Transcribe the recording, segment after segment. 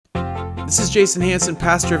This is Jason Hanson,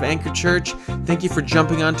 pastor of Anchor Church. Thank you for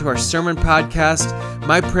jumping onto our sermon podcast.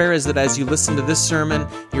 My prayer is that as you listen to this sermon,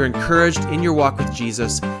 you're encouraged in your walk with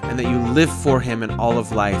Jesus and that you live for Him in all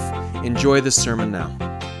of life. Enjoy the sermon now.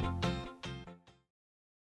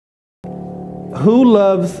 Who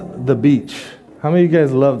loves the beach? How many of you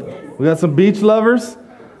guys love it? We got some beach lovers?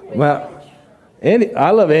 Well,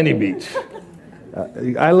 I love any beach.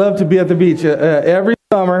 I love to be at the beach. Every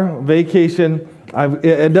summer vacation,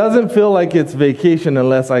 it doesn't feel like it's vacation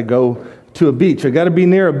unless I go to a beach. I got to be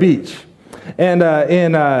near a beach. And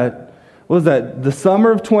what was that? The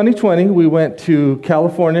summer of 2020, we went to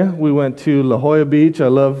California. We went to La Jolla Beach. I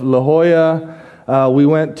love La Jolla. We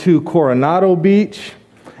went to Coronado Beach.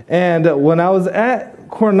 And when I was at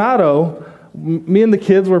Coronado, me and the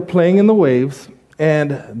kids were playing in the waves,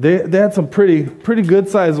 and they had some pretty good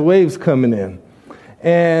sized waves coming in.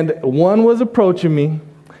 And one was approaching me,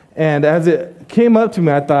 and as it came up to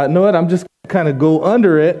me, I thought, you know what, I'm just going to kind of go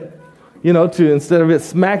under it, to instead of it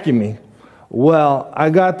smacking me. Well, I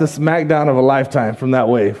got the smackdown of a lifetime from that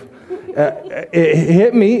wave. It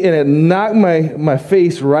hit me, and it knocked my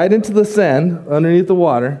face right into the sand underneath the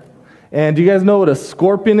water. And do you guys know what a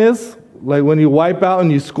scorpion is? Like when you wipe out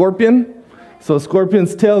and you scorpion? So a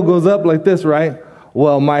scorpion's tail goes up like this, right?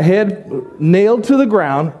 Well, my head nailed to the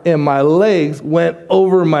ground, and my legs went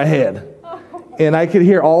over my head. And I could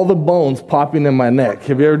hear all the bones popping in my neck.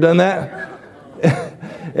 Have you ever done that?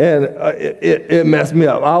 And it messed me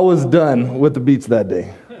up. I was done with the beach that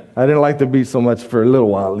day. I didn't like the beach so much for a little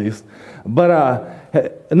while at least. But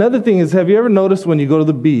another thing is, have you ever noticed when you go to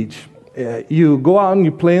the beach, you go out and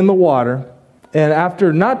you play in the water, and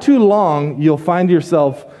after not too long, you'll find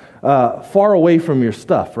yourself far away from your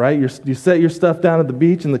stuff, right? You set your stuff down at the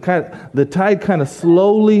beach, and the tide kind of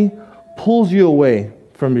slowly pulls you away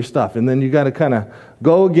from your stuff, and then you got to kind of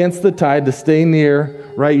go against the tide to stay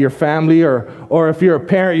near, right, your family, or if you're a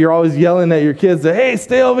parent, you're always yelling at your kids, hey,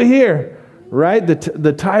 stay over here, right?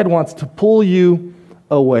 The tide wants to pull you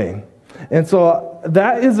away. And so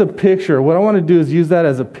that is a picture. What I want to do is use that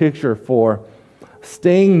as a picture for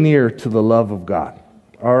staying near to the love of God.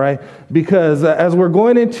 All right? Because as we're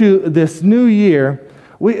going into this new year,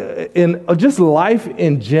 just life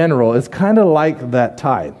in general is kind of like that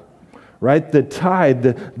tide, right? The tide,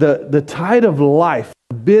 the tide of life,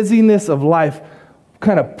 the busyness of life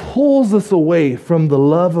kind of pulls us away from the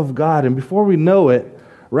love of God. And before we know it,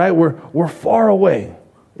 right, we're far away.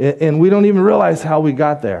 And we don't even realize how we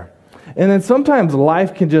got there. And then sometimes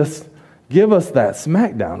life can just give us that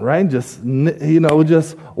smackdown, right?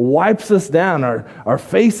 Just wipes us down. Our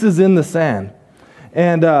face is in the sand.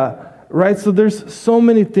 And, right, so there's so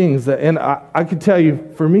many things and I can tell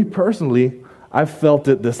you, for me personally, I've felt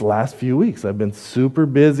it this last few weeks. I've been super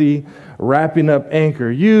busy wrapping up Anchor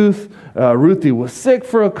Youth. Ruthie was sick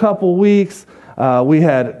for a couple weeks. We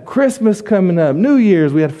had Christmas coming up, New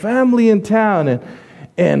Year's. We had family in town.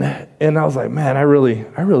 And I was like, man, I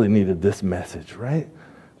really needed this message, right?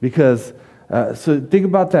 Because, so think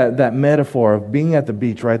about that metaphor of being at the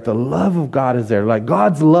beach, right? The love of God is there. Like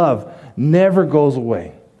God's love never goes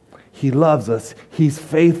away. He loves us. He's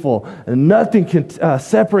faithful. And nothing can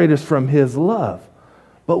separate us from His love.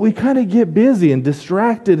 But we kind of get busy and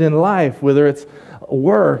distracted in life, whether it's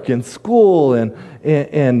work and school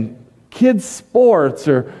and kids' sports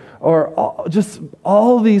or just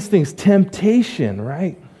all these things, temptation,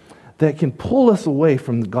 right, that can pull us away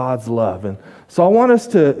from God's love. And so I want us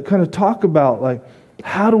to kind of talk about, like,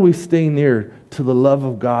 how do we stay near to the love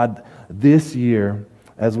of God this year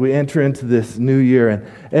as we enter into this new year.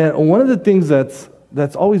 And one of the things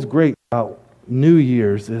that's always great about New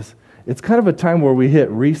Year's is it's kind of a time where we hit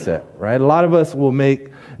reset, right? A lot of us will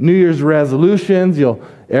make New Year's resolutions.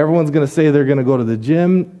 Everyone's going to say they're going to go to the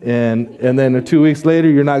gym, and then 2 weeks later,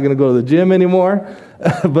 you're not going to go to the gym anymore.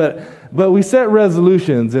 But we set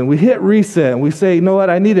resolutions, and we hit reset, and we say, you know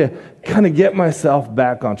what, I need to kind of get myself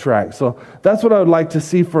back on track. So that's what I would like to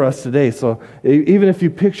see for us today. So even if you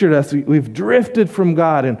pictured us, we've drifted from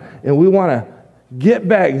God, and we want to get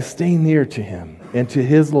back and stay near to Him and to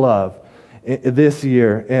His love this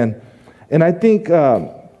year. And I think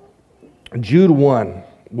Jude 1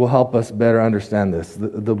 will help us better understand this.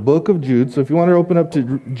 The book of Jude. So if you want to open up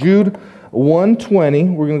to Jude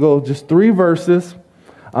 1:20, we're going to go just 3 verses.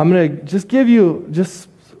 I'm going to just give you just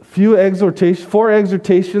four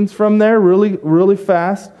exhortations from there, really, really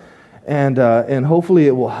fast, and hopefully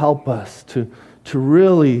it will help us to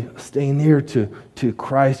really stay near to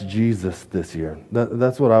Christ Jesus this year.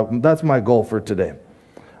 That's my goal for today.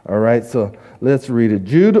 All right, so let's read it.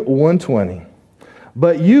 Jude 1:20.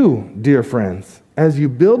 But you, dear friends, as you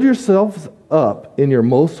build yourselves up in your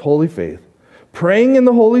most holy faith, Praying in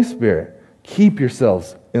the Holy Spirit, keep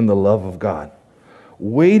yourselves in the love of God,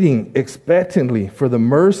 waiting expectantly for the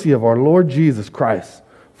mercy of our Lord Jesus Christ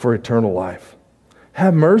for eternal life.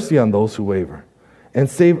 Have mercy on those who waver, and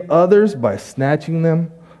save others by snatching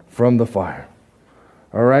them from the fire.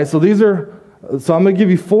 All right, so I'm going to give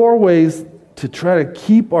you 4 ways to try to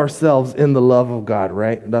keep ourselves in the love of God,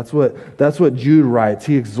 right? That's what Jude writes.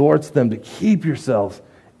 He exhorts them to keep yourselves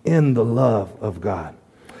in the love of God.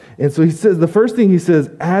 And so he says, the first thing he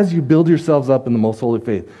says, as you build yourselves up in the most holy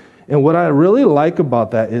faith. And what I really like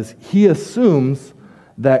about that is he assumes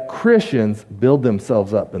that Christians build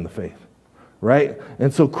themselves up in the faith, right?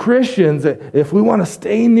 And so Christians, if we want to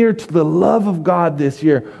stay near to the love of God this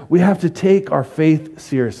year, we have to take our faith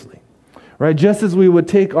seriously, right? Just as we would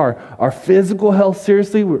take our physical health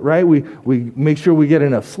seriously, right? We make sure we get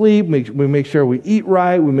enough sleep, we make sure we eat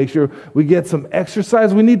right, we make sure we get some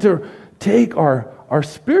exercise. We need to take our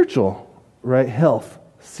spiritual, right, health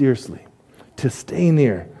seriously to stay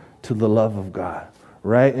near to the love of God,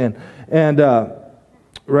 right?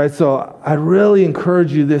 Right, so I really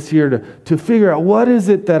encourage you this year to figure out what is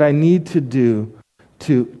it that I need to do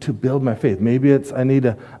to build my faith. Maybe it's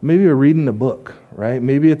maybe you're reading a book, right?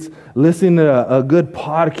 Maybe it's listening to a good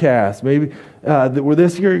podcast. Maybe where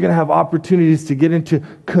this year you're going to have opportunities to get into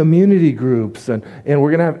community groups, and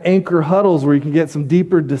we're going to have anchor huddles where you can get some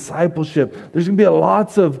deeper discipleship. There's going to be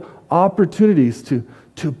lots of opportunities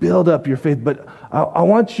to build up your faith. But I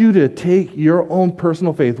want you to take your own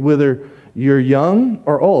personal faith, whether you're young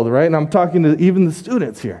or old, right? And I'm talking to even the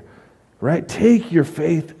students here, right? Take your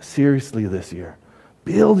faith seriously this year.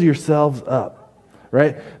 Build yourselves up,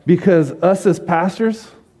 right? Because us as pastors,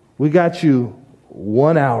 we got you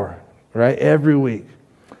 1 hour, right, every week.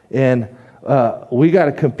 And we got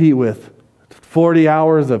to compete with 40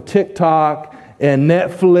 hours of TikTok and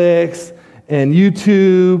Netflix and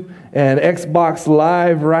YouTube and Xbox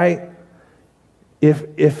Live, right?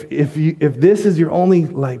 If this is your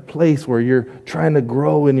only place where you're trying to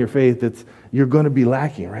grow in your faith, you're going to be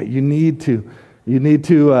lacking, right? You need to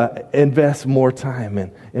invest more time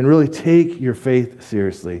and really take your faith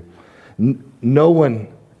seriously.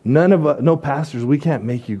 No pastors, we can't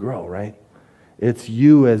make you grow, right? It's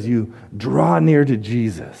you as you draw near to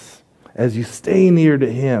Jesus, as you stay near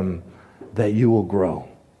to Him, that you will grow.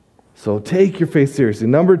 So take your faith seriously.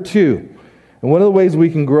 Number 2, and one of the ways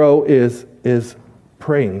we can grow is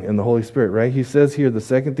praying in the Holy Spirit, right? He says here, the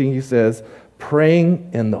second thing he says, praying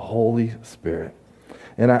in the Holy Spirit.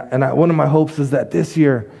 And one of my hopes is that this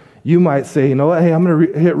year you might say, you know what, hey, I'm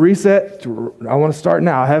going to hit reset. I want to start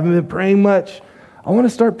now. I haven't been praying much. I want to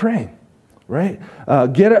start praying, right?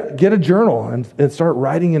 Get a journal and start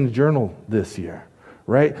writing in a journal this year,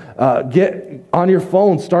 right? Get on your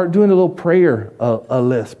phone, start doing a little prayer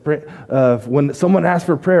list. When someone asks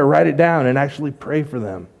for prayer, write it down and actually pray for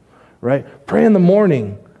them, right? Pray in the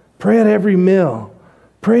morning. Pray at every meal.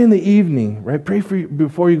 Pray in the evening, right? Pray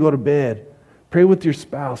before you go to bed. Pray with your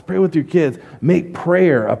spouse. Pray with your kids. Make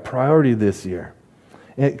prayer a priority this year.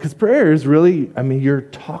 Because prayer is really, you're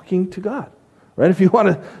talking to God, right? If you want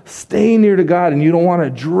to stay near to God and you don't want to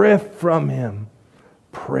drift from Him,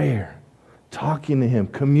 prayer, talking to Him,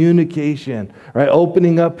 communication, right?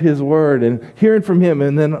 Opening up His Word and hearing from Him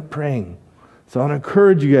and then praying. So I want to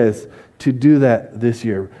encourage you guys to do that this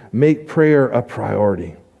year. Make prayer a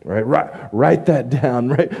priority, right? Write that down,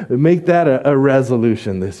 right? Make that a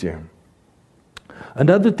resolution this year.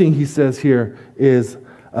 Another thing he says here is,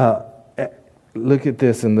 look at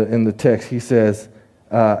this in the text. He says,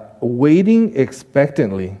 waiting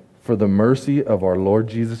expectantly for the mercy of our Lord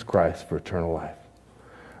Jesus Christ for eternal life.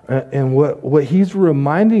 And what he's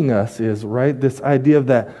reminding us is, right, this idea of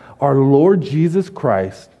that our Lord Jesus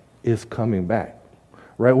Christ is coming back.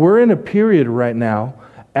 Right? We're in a period right now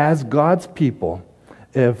as God's people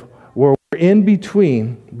where we're in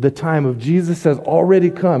between the time of Jesus has already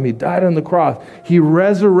come. He died on the cross. He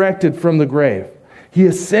resurrected from the grave. He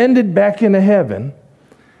ascended back into heaven,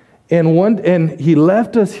 and He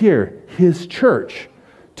left us here, His church,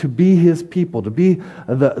 to be His people, to be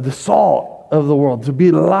the salt of the world, to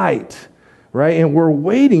be light, right? And we're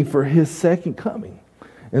waiting for His second coming.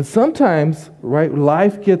 And sometimes, right,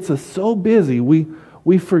 life gets us so busy,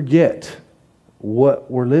 we forget what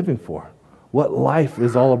we're living for, what life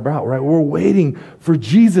is all about, right? We're waiting for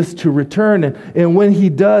Jesus to return, and when He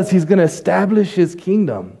does, He's going to establish His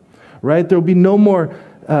kingdom, right? There'll be no more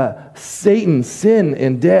Satan, sin,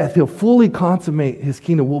 and death. He'll fully consummate His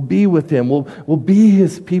kingdom. We'll be with Him. We'll be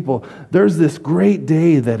His people. There's this great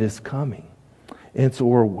day that is coming. And so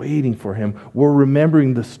we're waiting for him. We're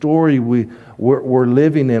remembering the story we're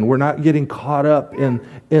living in. We're not getting caught up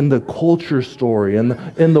in the culture story and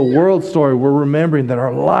in the world story. We're remembering that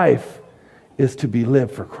our life is to be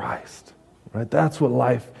lived for Christ. Right? That's what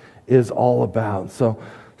life is all about.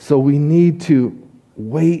 So we need to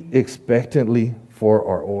wait expectantly for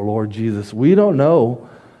our Lord Jesus. We don't know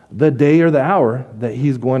the day or the hour that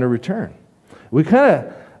he's going to return.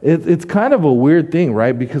 It's kind of a weird thing,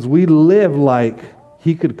 right? Because we live like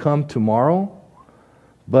he could come tomorrow,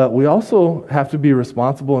 but we also have to be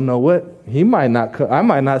responsible and know what? He might not come. I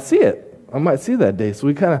might not see it. I might see that day. So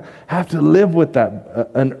we kind of have to live with that,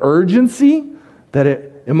 an urgency that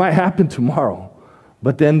it might happen tomorrow.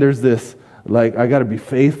 But then there's this, like, I got to be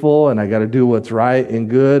faithful and I got to do what's right and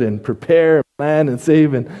good and prepare and plan and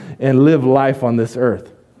save and live life on this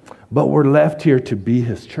earth. But we're left here to be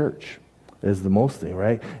his church. Is the most thing,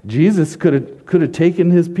 right? Jesus could have taken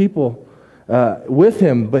his people with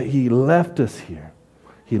him, but he left us here.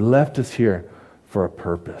 He left us here for a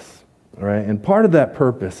purpose, right? And part of that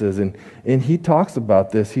purpose is, and he talks about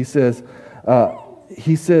this. He says,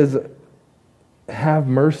 have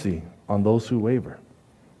mercy on those who waver,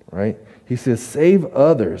 right? He says, save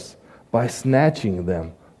others by snatching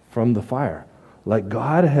them from the fire. Like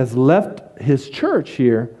God has left his church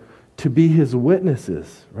here to be his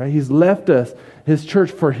witnesses, right? He's left us, his church,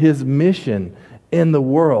 for his mission in the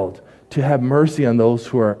world, to have mercy on those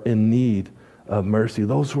who are in need of mercy,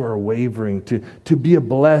 those who are wavering, to be a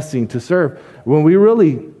blessing, to serve. When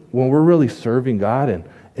we're really serving God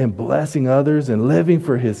and blessing others and living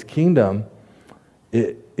for his kingdom,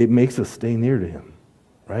 it makes us stay near to him,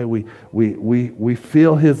 right? We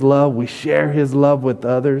feel his love, we share his love with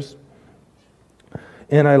others.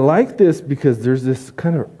 And I like this because there's this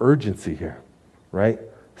kind of urgency here, right?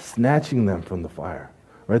 Snatching them from the fire,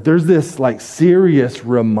 right? There's this like serious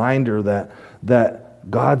reminder that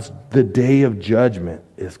the day of judgment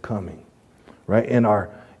is coming, right? And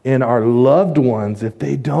our loved ones, if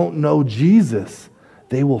they don't know Jesus,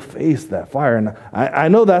 they will face that fire. And I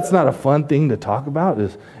know that's not a fun thing to talk about,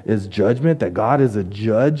 is judgment, that God is a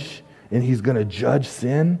judge and he's going to judge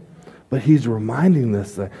sin. But he's reminding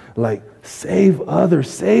us that, like, save others,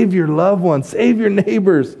 save your loved ones, save your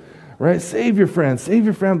neighbors, right? Save your friends, save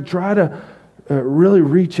your family. Try to really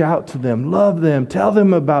reach out to them, love them, tell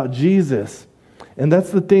them about Jesus. And that's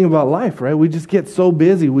the thing about life, right? We just get so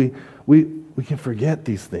busy, we can forget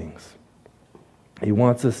these things. He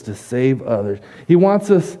wants us to save others. He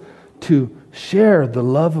wants us to share the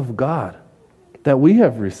love of God that we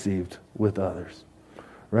have received with others,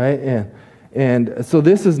 right? And so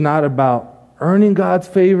this is not about earning God's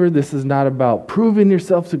favor. This is not about proving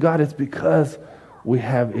yourself to God. It's because we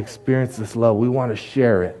have experienced this love. We want to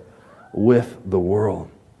share it with the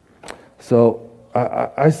world. So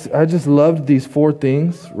I just loved these four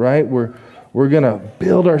things, right? We're going to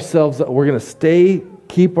build ourselves up. We're going to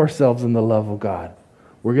keep ourselves in the love of God.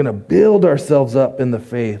 We're going to build ourselves up in the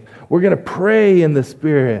faith. We're going to pray in the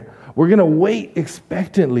Spirit. We're going to wait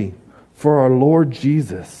expectantly for our Lord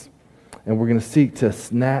Jesus. And we're going to seek to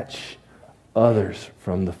snatch others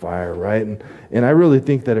from the fire, right? And I really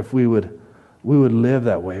think that if we would live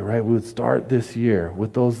that way, right? We would start this year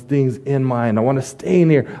with those things in mind. I want to stay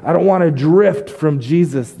near. I don't want to drift from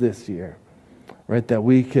Jesus this year, right? That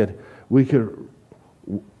we could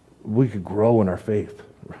grow in our faith,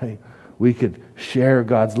 right? We could share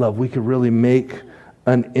God's love. We could really make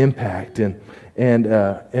an impact, and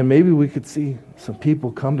maybe we could see some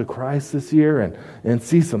people come to Christ this year and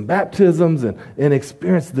see some baptisms and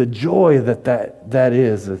experience the joy that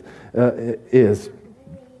is.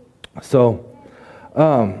 So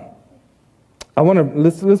I want to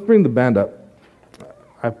let's bring the band up.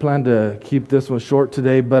 I plan to keep this one short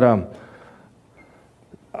today, but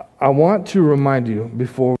I want to remind you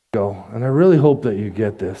before we go, and I really hope that you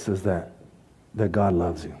get this, is that God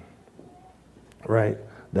loves you, right?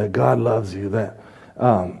 That God loves you, that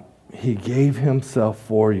He gave Himself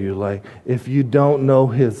for you. Like, if you don't know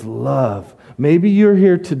His love, maybe you're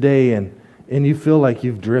here today and you feel like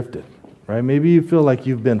you've drifted, right? Maybe you feel like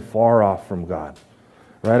you've been far off from God,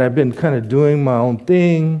 right? I've been kind of doing my own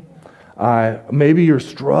thing. Maybe you're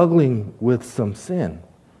struggling with some sin,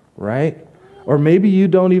 right? Or maybe you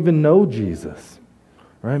don't even know Jesus,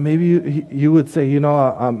 right? Maybe you would say,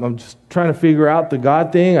 I'm just trying to figure out the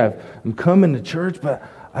God thing. I'm coming to church, but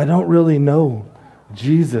I don't really know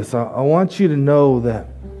Jesus. I want you to know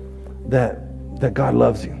that God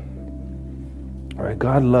loves you. All right,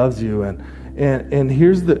 God loves you, and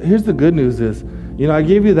here's the good news is, I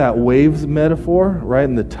gave you that waves metaphor, right,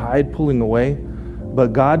 and the tide pulling away.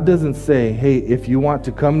 But God doesn't say, hey, if you want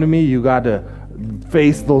to come to me, you got to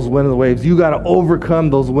face those wind and the waves. You got to overcome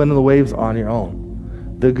those wind and the waves on your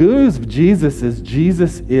own. The good news of Jesus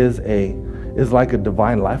is like a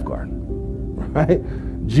divine lifeguard, right?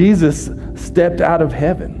 Jesus stepped out of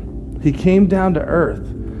heaven. He came down to earth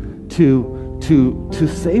to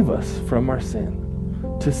save us from our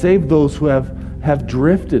sin, to save those who have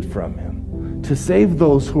drifted from him, to save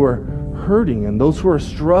those who are hurting and those who are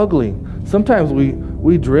struggling. Sometimes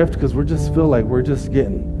we drift because we just feel like we're just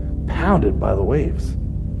getting pounded by the waves.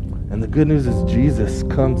 And the good news is Jesus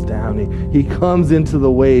comes down. He comes into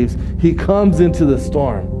the waves. He comes into the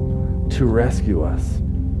storm to rescue us.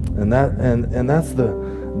 And that's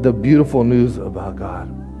the beautiful news about God.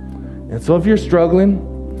 And so if you're struggling,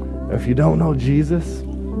 if you don't know Jesus,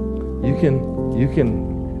 you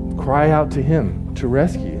can cry out to him to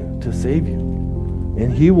rescue you, to save you.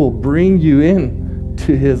 And he will bring you in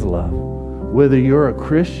to his love. Whether you're a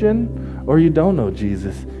Christian or you don't know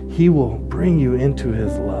Jesus, he will bring you into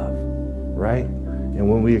his love, right? And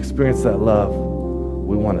when we experience that love,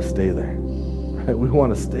 we want to stay there, right? We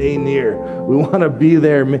want to stay near. We want to be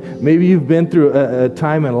there. Maybe you've been through a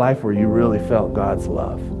time in life where you really felt God's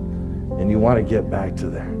love, and you want to get back to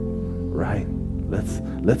there, right?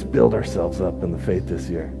 Let's build ourselves up in the faith this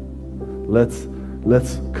year. Let's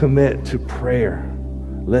commit to prayer.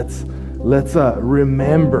 Let's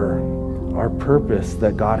remember our purpose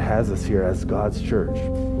that God has us here as God's church,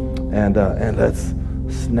 and let's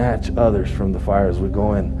snatch others from the fire as we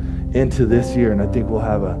go into this year. And I think we'll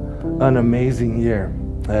have an amazing year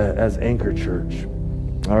as Anchor Church.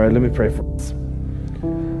 All right, let me pray for us.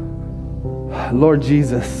 Lord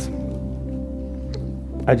Jesus,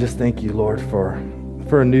 I just thank you, Lord, for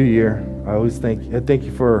a new year. I thank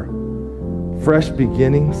you for fresh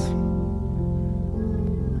beginnings.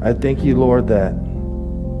 I thank you, Lord, that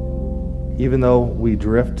even though we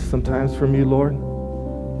drift sometimes from you, Lord,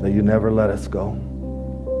 that you never let us go.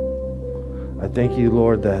 I thank you,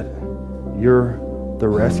 Lord, that you're the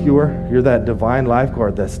rescuer. You're that divine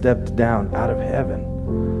lifeguard that stepped down out of heaven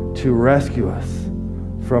to rescue us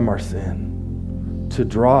from our sin, to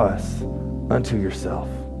draw us unto yourself.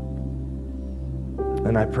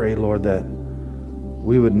 And I pray, Lord, that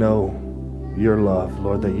we would know your love,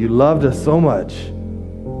 Lord, that you loved us so much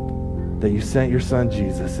that you sent your son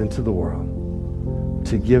Jesus into the world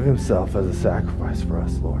to give himself as a sacrifice for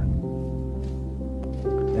us, Lord.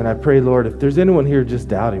 And I pray, Lord, if there's anyone here just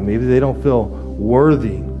doubting, maybe they don't feel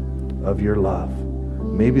worthy of your love.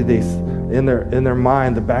 Maybe they, in their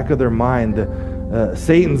mind, the back of their mind,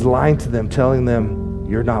 Satan's lying to them, telling them,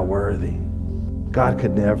 you're not worthy. God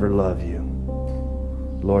could never love you.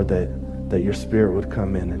 Lord, that your spirit would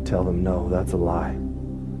come in and tell them, no, that's a lie.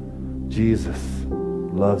 Jesus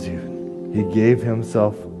loves you. He gave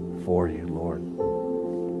himself for you, Lord.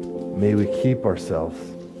 May we keep ourselves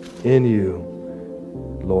in you,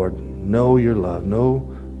 Lord. Know your love, know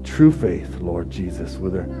true faith, Lord Jesus,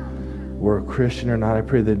 whether we're a Christian or not. I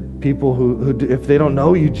pray that people who if they don't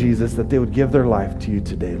know you, Jesus, that they would give their life to you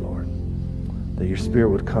today, Lord. That your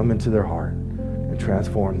spirit would come into their heart and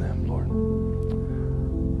transform them, Lord.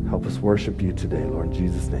 Help us worship you today, Lord. In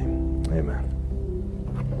Jesus' name, amen.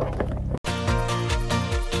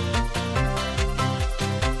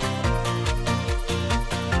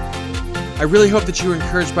 I really hope that you were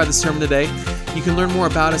encouraged by the sermon today. You can learn more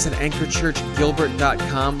about us at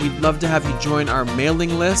anchorchurchgilbert.com. We'd love to have you join our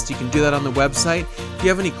mailing list. You can do that on the website. If you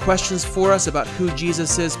have any questions for us about who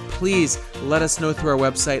Jesus is, please let us know through our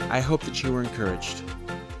website. I hope that you were encouraged.